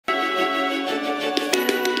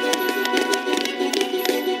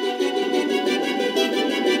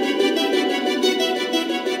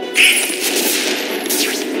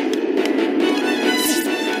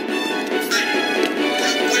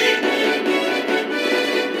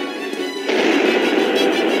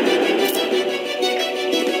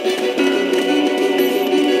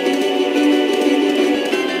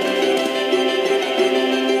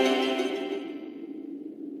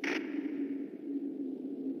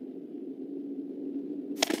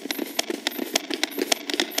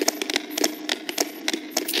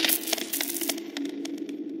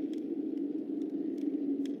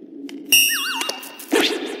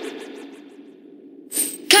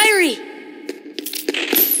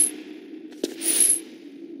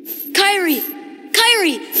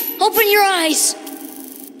Kairi! Open your eyes!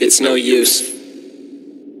 It's no use.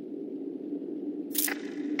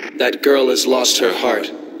 That girl has lost her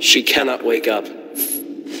heart. She cannot wake up.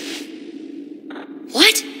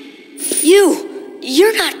 What?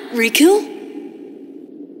 You're not Riku?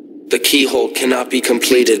 The keyhole cannot be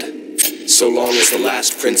completed, so long as the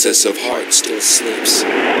last princess of heart still sleeps.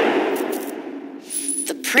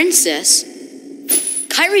 The princess?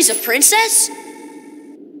 Kairi's a princess?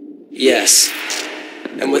 Yes.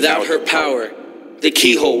 And without her power, the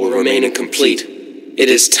keyhole will remain incomplete. It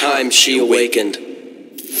is time she awakened.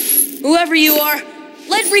 Whoever you are,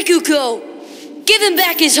 let Riku go! Give him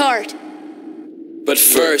back his heart! But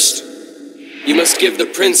first, you must give the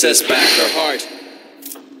princess back her heart.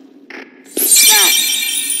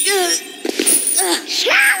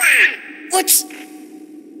 What's...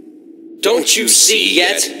 Don't you see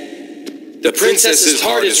yet? The princess's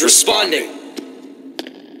heart is responding.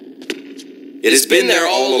 It has been there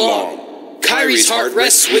all along. Kairi's heart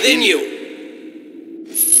rests within you.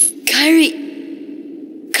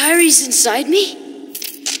 Kairi's inside me?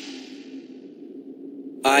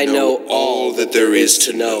 I know all that there is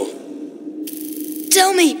to know.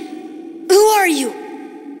 Tell me, who are you?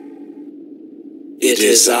 It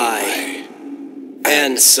is I,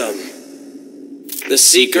 ANSEM, the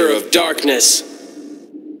Seeker of Darkness.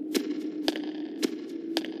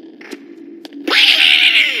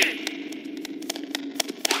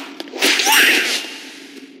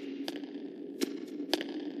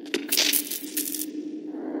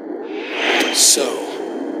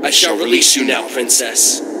 So, I shall release you now,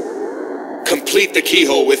 Princess. Complete the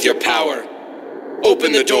keyhole with your power.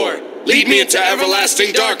 Open the door. Lead me into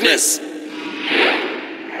everlasting darkness.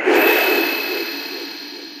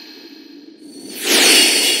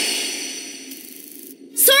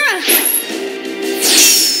 Sora!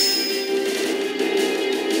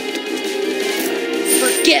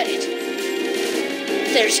 Forget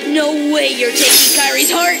it. There's no way you're taking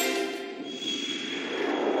Kairi's heart.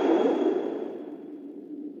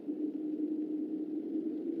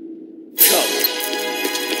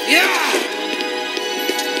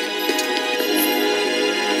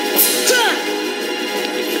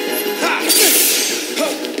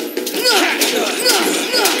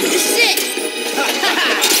 This is it!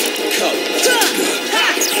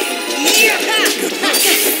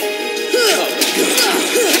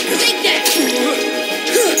 Take that!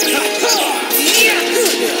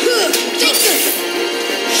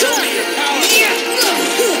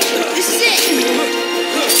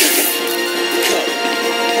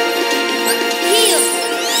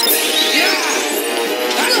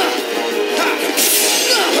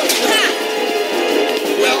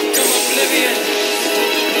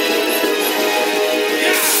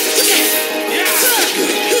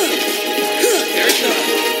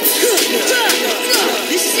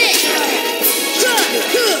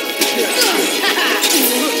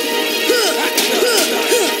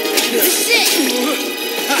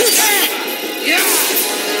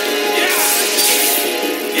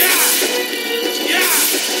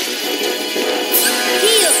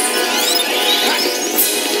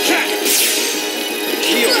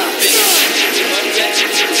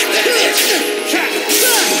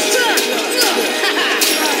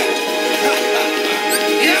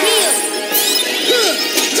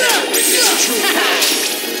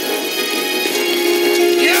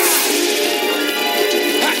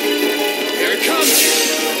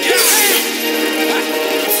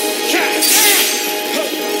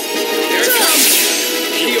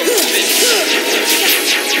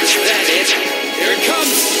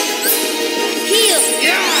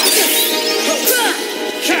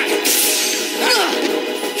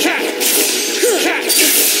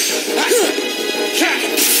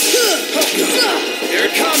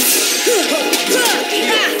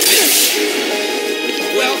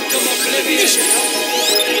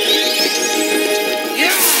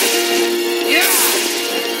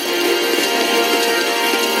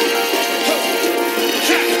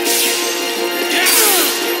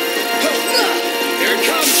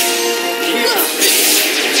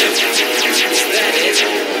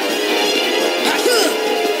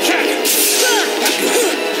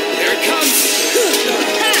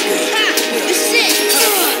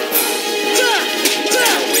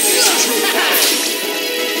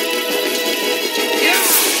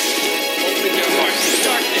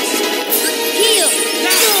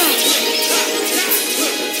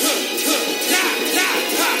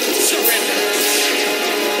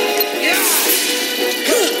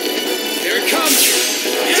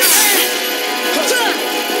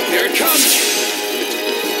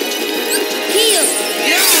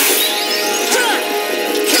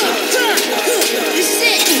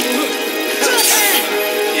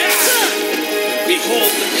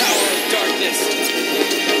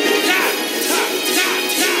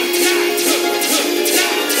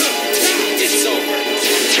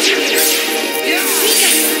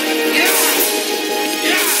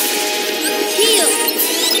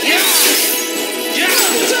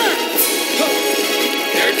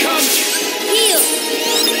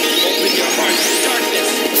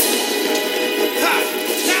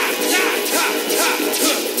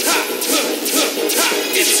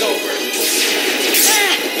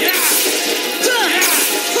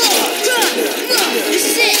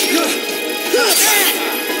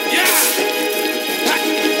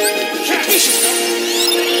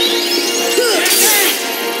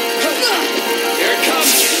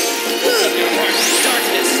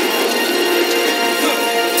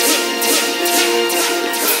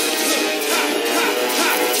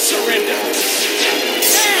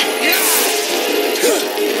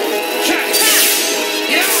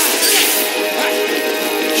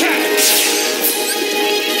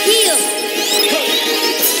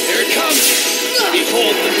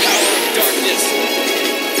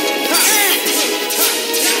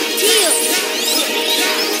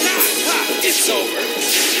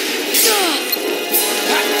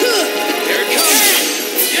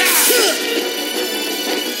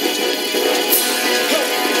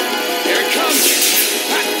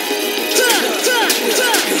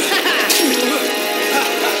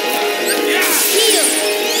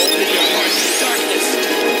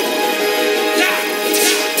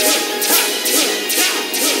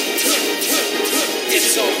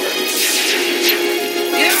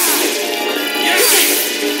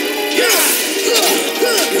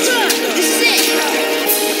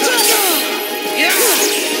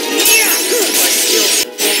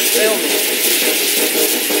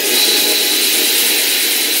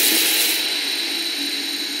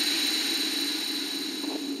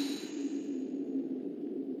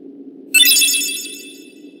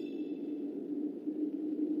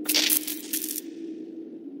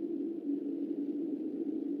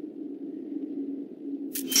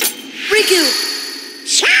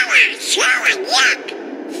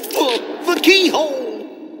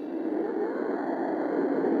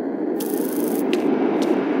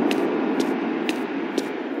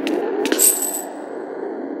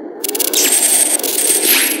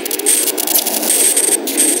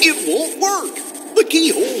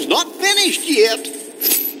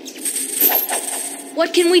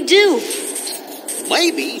 what can we do?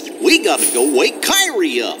 Maybe we gotta go wake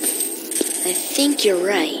Kyrie up. I think you're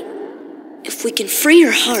right. If we can free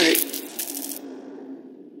her heart.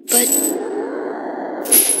 But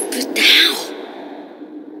how?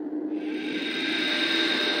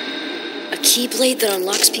 A keyblade that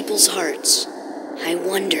unlocks people's hearts. I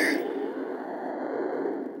wonder.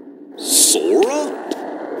 Sora?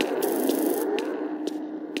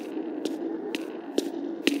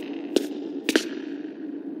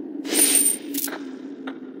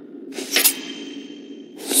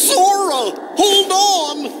 Sora! Hold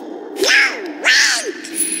on!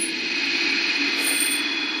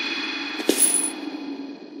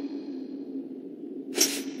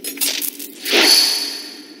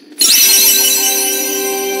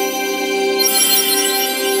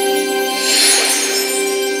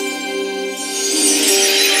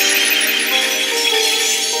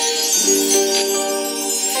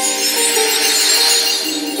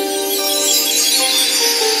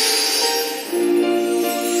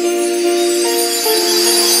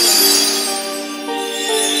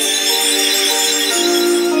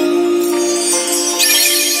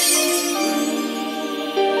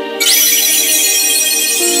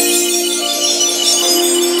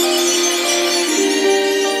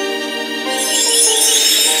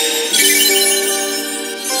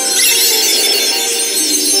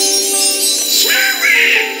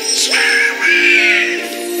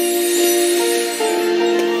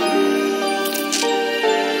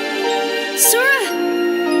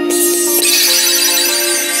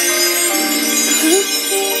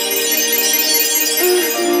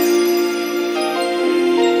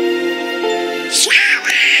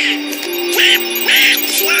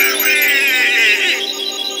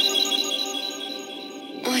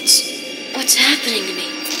 What's happening to me?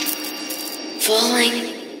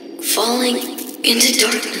 Falling into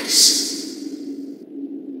darkness.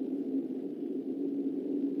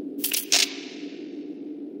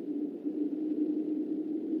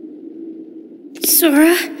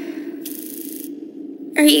 Sora?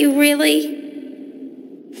 Are you really?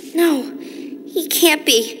 No, he can't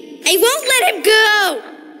be. I won't let him go!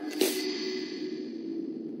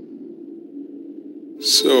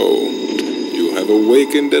 So, you have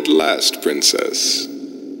awakened at last, Princess.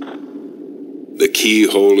 The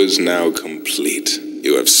keyhole is now complete.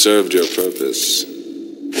 You have served your purpose,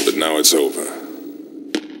 but now it's over.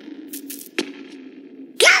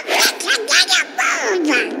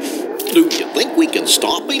 Do you think we can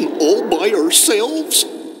stop him all by ourselves?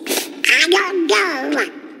 I don't know.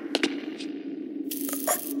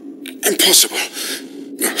 Impossible.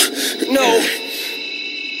 No!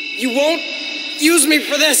 You won't use me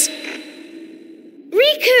for this!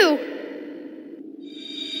 Riku!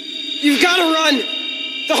 You've gotta run!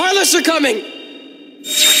 The Heartless are coming!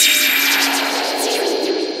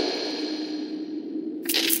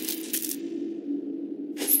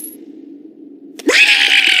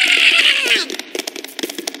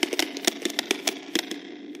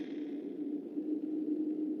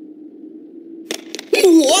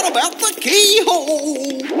 What about the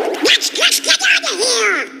keyhole? Let's just get out of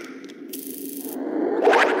here!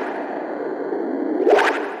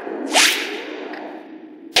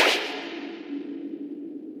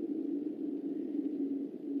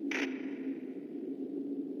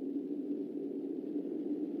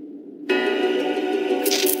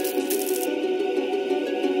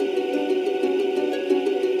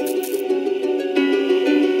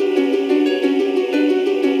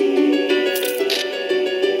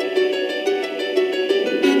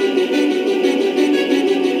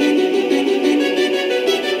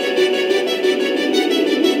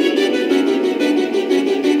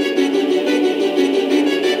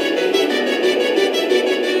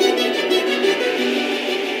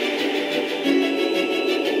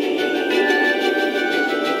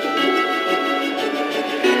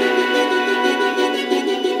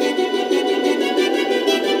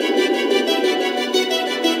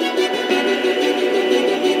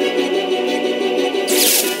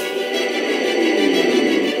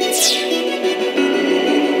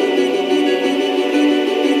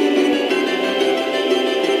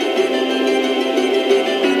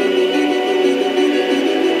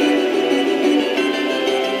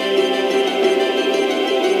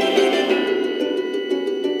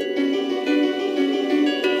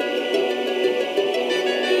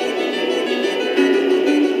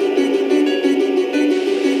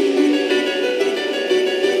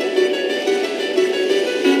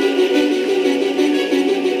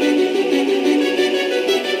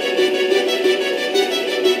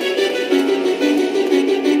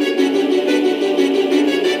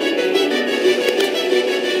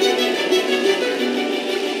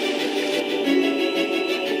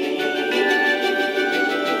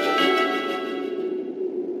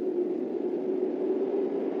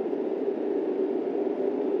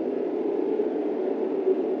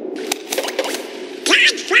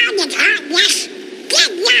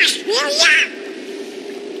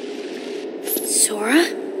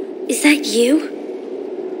 Is that you?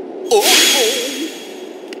 Uh-oh!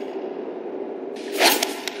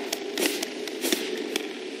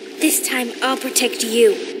 This time I'll protect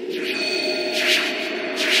you.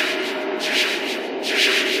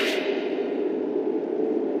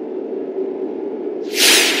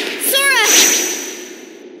 Sora!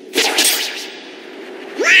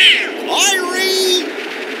 Irie!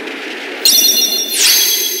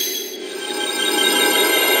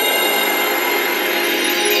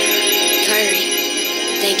 Kyrie,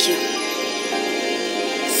 thank you.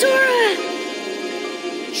 Sora!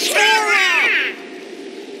 Sora!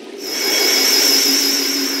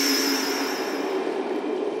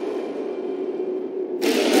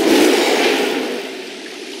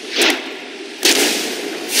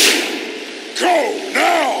 Go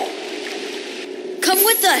now! Come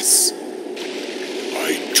with us.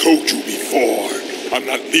 I told you before, I'm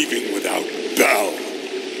not leaving without Belle.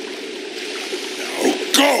 Now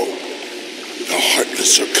go! The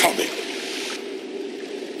Heartless are coming.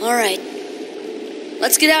 All right.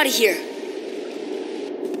 Let's get out of here.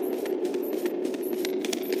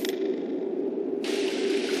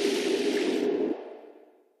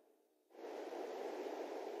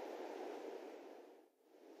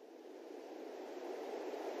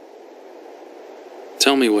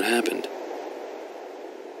 Tell me what happened.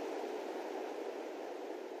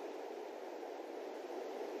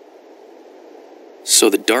 So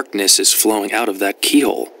the darkness is flowing out of that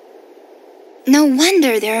keyhole. No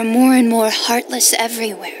wonder there are more and more Heartless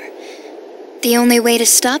everywhere. The only way to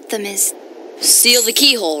stop them is... Seal the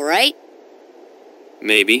keyhole, right?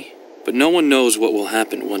 Maybe, but no one knows what will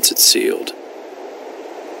happen once it's sealed.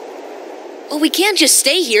 Well, we can't just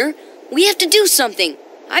stay here. We have to do something.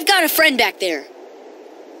 I've got a friend back there.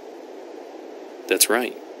 That's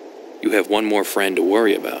right. You have one more friend to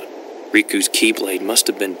worry about. Riku's Keyblade must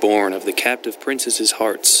have been born of the captive princess's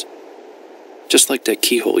hearts. Just like that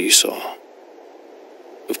keyhole you saw.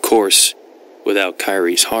 Of course, without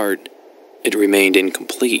Kyrie's heart, it remained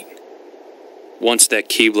incomplete. Once that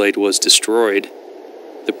Keyblade was destroyed,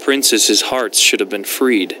 the princess's hearts should have been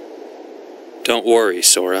freed. Don't worry,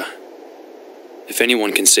 Sora. If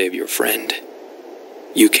anyone can save your friend,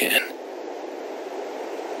 you can.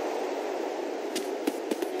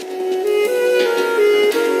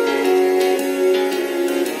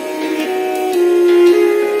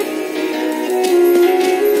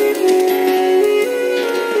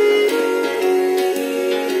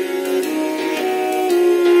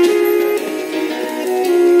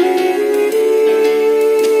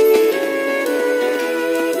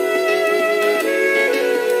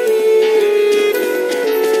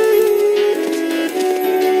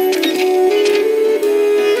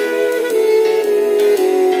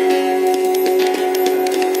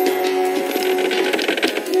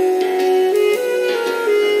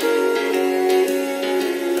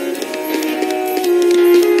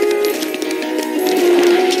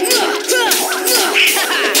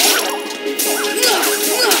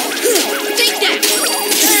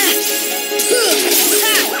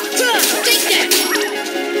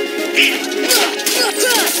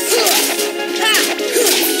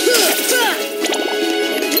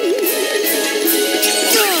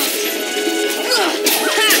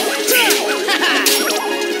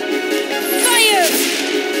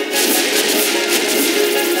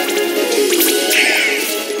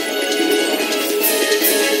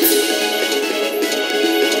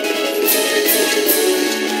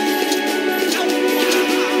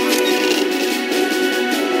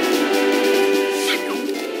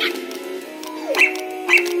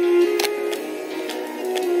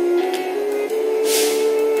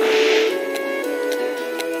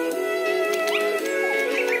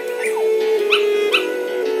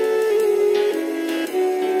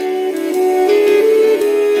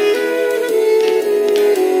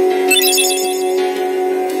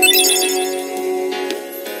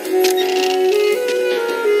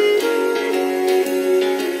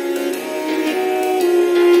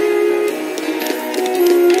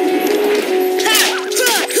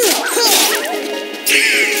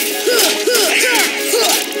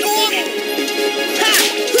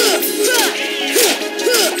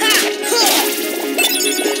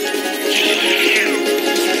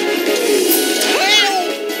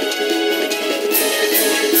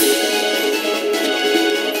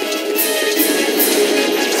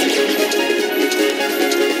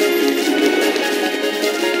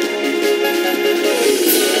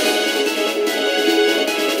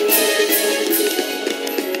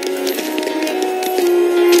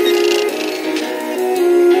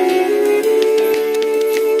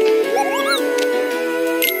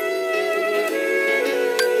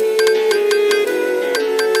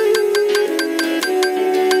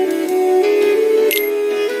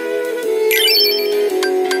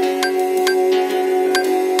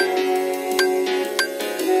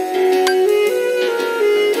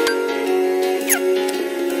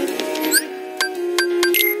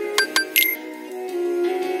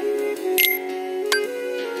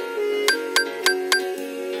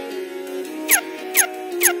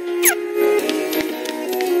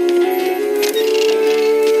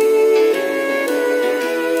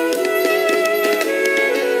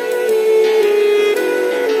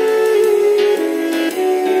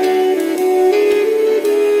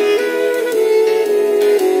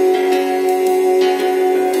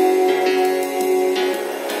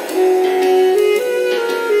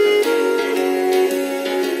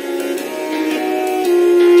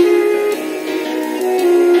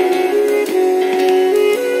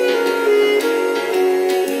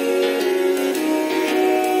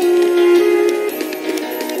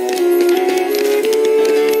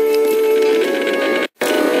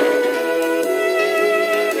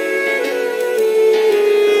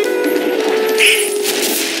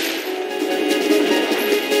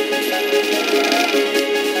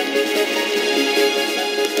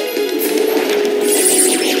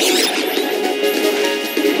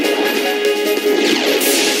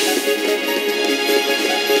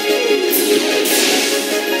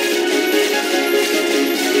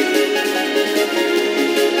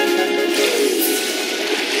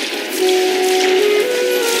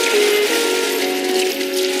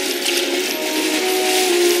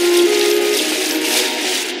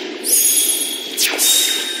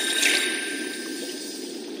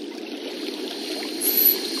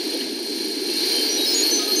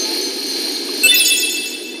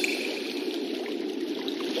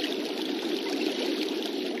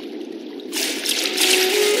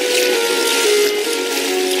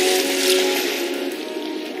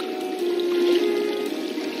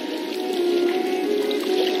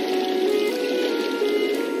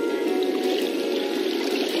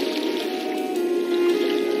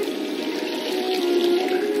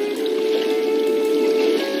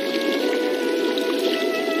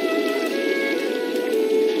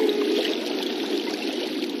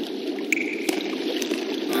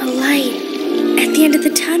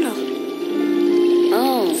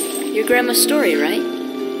 Your grandma's story, right?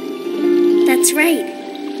 That's right.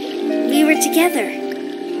 We were together.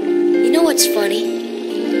 You know what's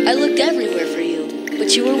funny? I looked everywhere for you,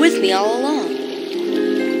 but you were with me all along.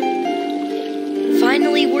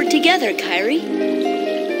 Finally, we're together, Kairi.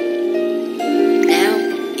 Now,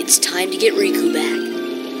 it's time to get Riku back.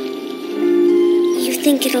 You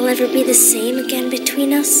think it'll ever be the same again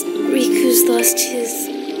between us? Riku's lost his...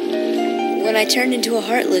 When I turned into a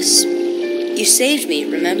Heartless, you saved me,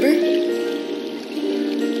 remember?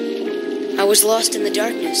 I was lost in the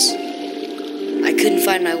darkness. I couldn't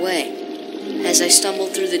find my way. As I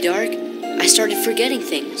stumbled through the dark, I started forgetting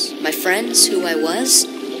things. My friends, who I was.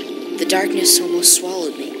 The darkness almost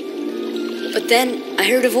swallowed me. But then I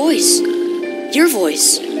heard a voice. Your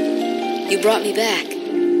voice. You brought me back.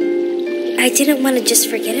 I didn't want to just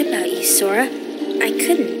forget about you, Sora. I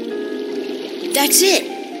couldn't. That's it.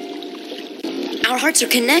 Our hearts are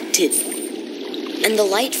connected. And the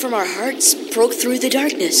light from our hearts broke through the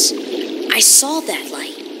darkness. I saw that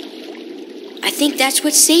light. I think that's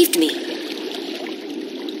what saved me.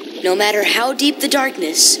 No matter how deep the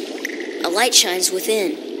darkness, a light shines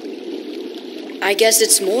within. I guess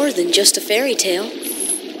it's more than just a fairy tale.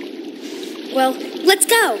 Well, let's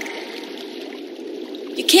go.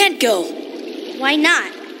 You can't go. Why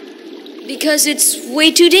not? Because it's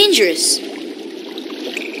way too dangerous.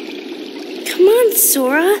 Come on,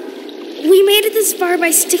 Sora. We made it this far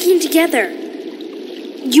by sticking together.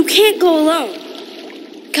 You can't go alone.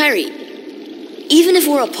 Kairi, even if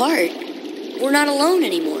we're apart, we're not alone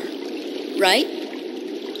anymore, right?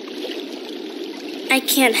 I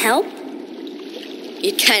can't help?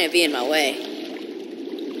 You'd kind of be in my way.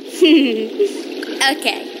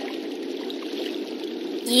 Okay.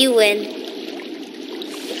 You win.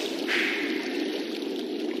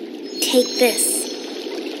 Take this.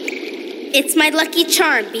 It's my lucky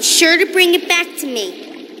charm. Be sure to bring it back to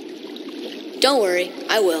me. Don't worry,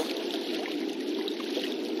 I will.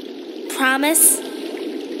 Promise?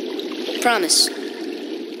 Promise.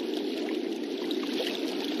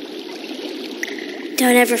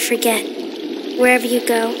 Don't ever forget. Wherever you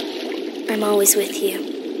go, I'm always with you.